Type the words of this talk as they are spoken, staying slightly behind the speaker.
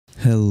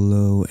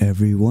Hello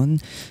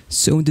everyone.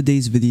 So in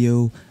today's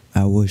video,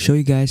 I will show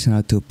you guys how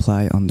to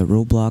apply on the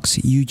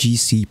Roblox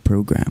UGC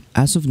program.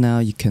 As of now,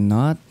 you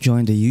cannot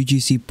join the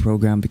UGC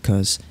program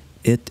because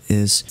it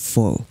is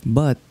full.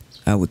 But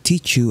I will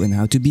teach you on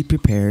how to be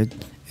prepared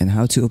and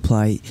how to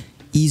apply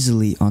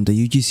easily on the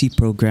UGC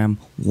program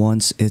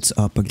once it's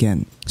up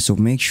again. So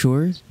make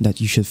sure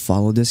that you should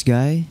follow this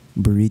guy,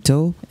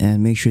 Burrito,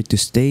 and make sure to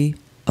stay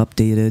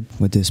updated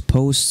with his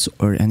posts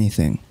or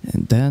anything.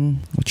 And then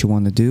what you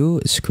want to do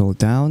is scroll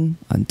down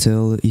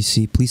until you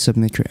see please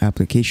submit your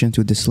application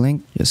to this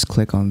link. Just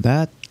click on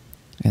that,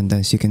 and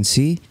then as you can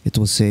see, it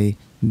will say,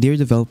 "Dear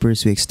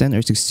developers, we extend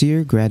our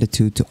sincere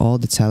gratitude to all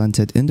the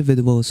talented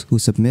individuals who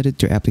submitted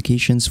their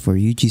applications for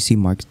UGC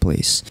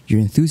Marketplace. Your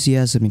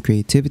enthusiasm and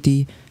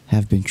creativity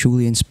have been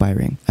truly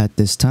inspiring. At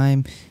this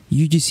time,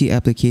 UGC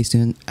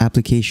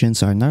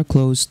applications are now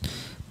closed.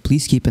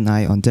 Please keep an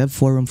eye on Dev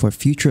Forum for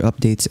future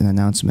updates and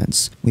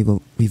announcements. We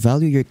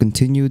value your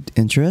continued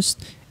interest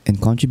in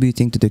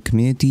contributing to the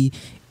community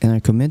and are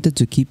committed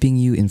to keeping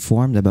you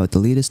informed about the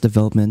latest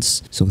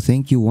developments. So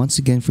thank you once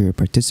again for your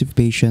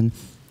participation.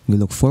 We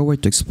look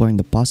forward to exploring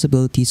the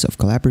possibilities of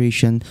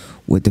collaboration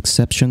with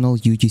exceptional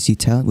UGC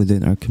talent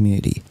within our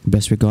community.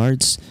 Best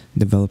regards,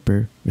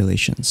 Developer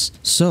Relations."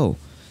 So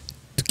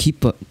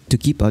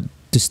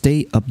to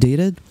stay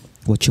updated,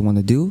 what you want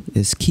to do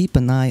is keep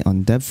an eye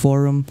on Dev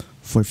Forum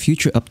for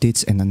future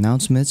updates and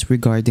announcements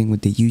regarding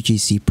with the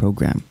UGC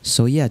program.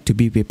 So yeah, to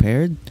be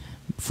prepared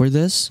for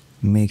this,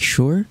 make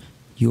sure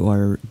you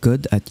are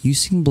good at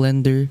using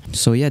Blender.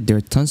 So yeah, there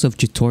are tons of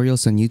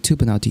tutorials on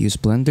YouTube on how to use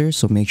Blender,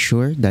 so make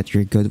sure that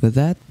you're good with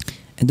that.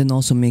 And then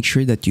also make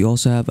sure that you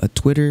also have a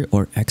Twitter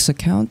or X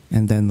account.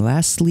 And then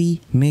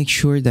lastly, make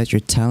sure that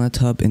your Talent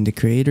Hub in the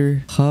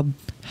Creator Hub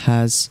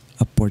has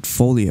a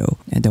portfolio.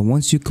 And then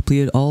once you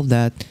completed all of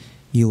that,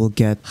 you will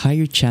get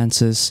higher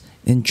chances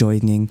in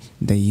joining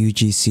the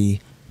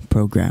UGC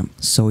program.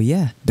 So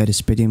yeah, that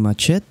is pretty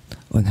much it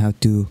on how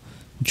to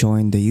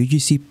join the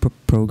UGC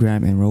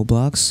program in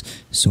Roblox.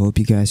 So hope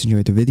you guys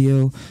enjoyed the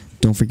video.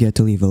 Don't forget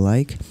to leave a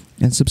like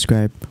and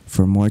subscribe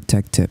for more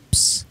tech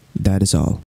tips. That is all.